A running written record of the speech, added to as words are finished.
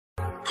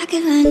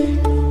could run,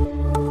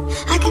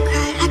 I could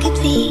cry, I could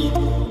plead.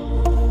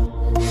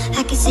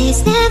 I could say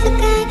it's never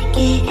gonna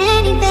get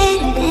any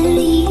better than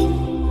leave.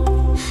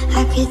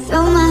 I could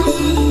throw my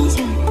hands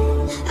up,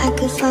 I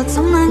could fall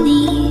to my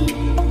knees.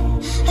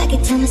 I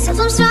could tell myself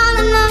I'm strong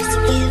enough to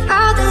give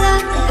all the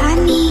love that I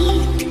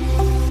need.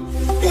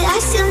 But I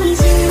still need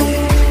you.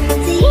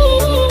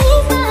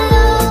 Please, my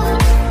Lord,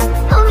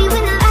 hold me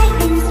when the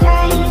lightning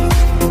strikes.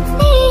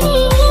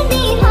 Lead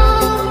me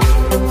home,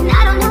 and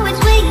I don't know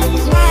which way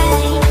is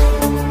right.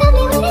 Love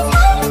me when it's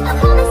hard, I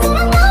promise that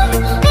I'm not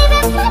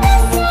leaving by my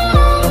side.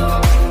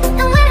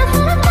 And when I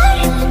fall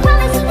apart,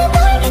 promise in the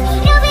dark,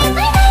 you'll be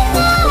by my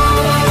side.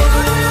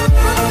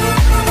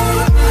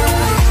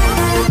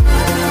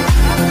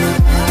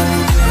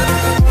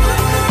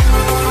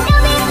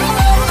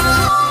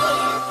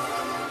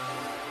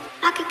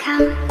 I could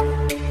count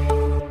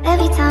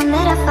every time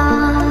that I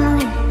fall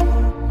in.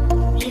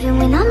 Even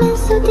when I'm in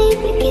so deep,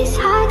 it gets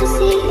hard to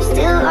see you're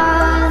still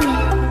on me.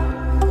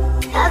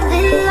 I've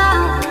been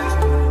lost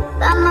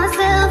by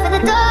myself in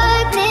the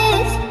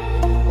darkness.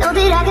 Know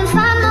that I can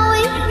find my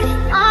way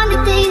on the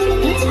days when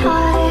it's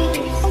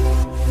hardest.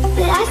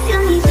 But I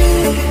still need you.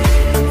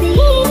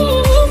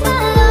 Please, my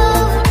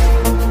Lord,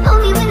 hold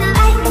me when the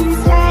lightning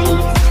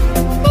strikes.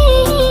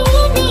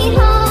 Lead me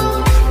home,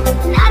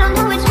 and I don't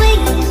know which way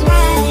is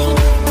right.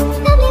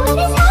 Love me when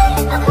it's hard,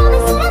 I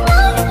promise that I'm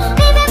not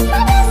leaving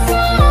by my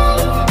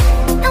side.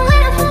 And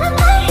when I fall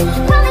apart,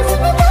 promise in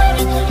the dark,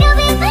 you'll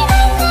be by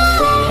my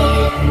side.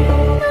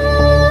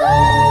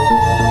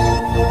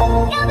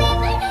 You'll be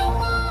by my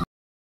side.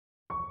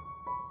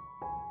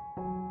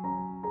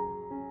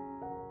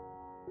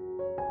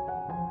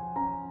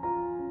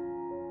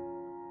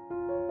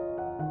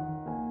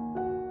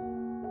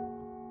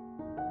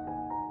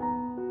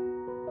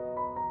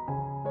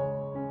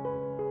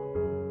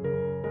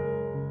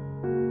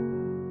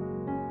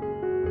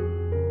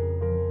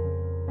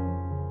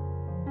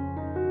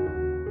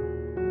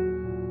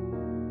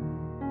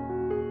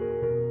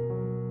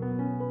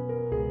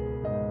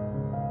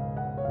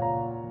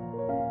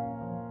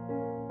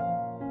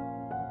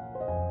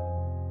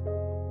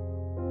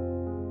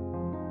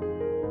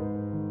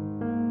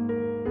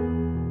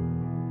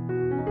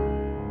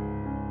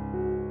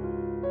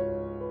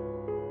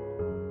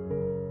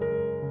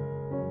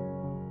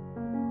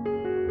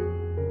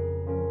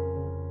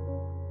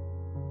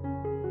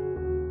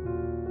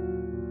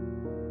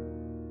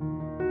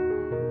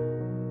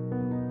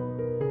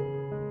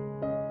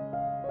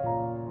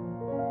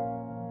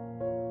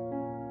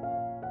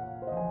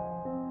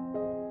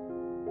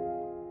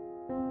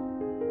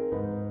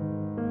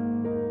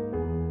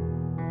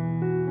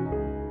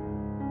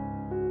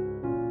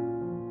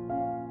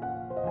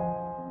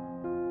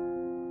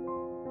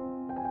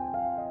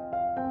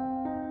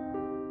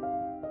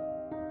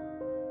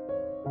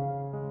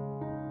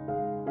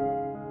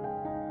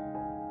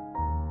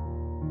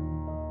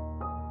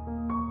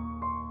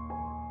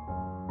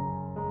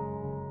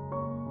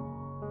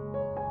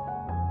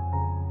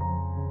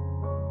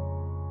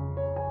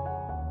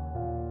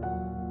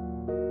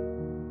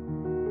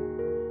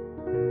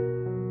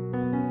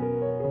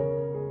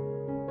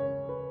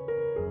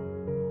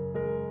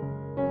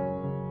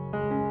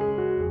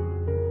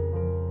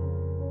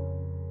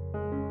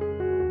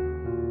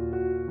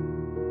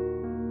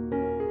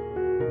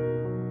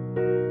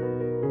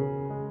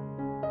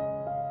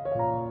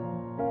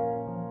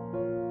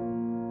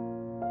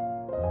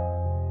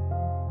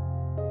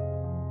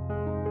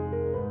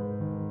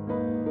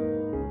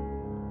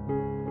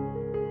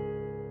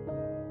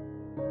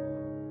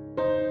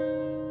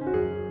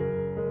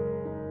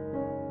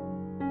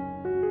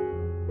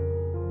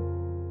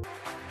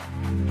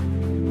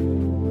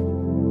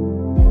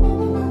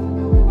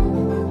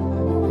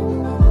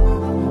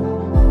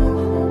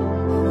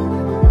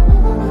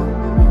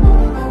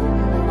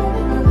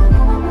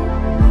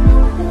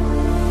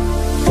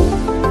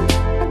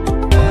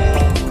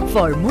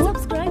 For more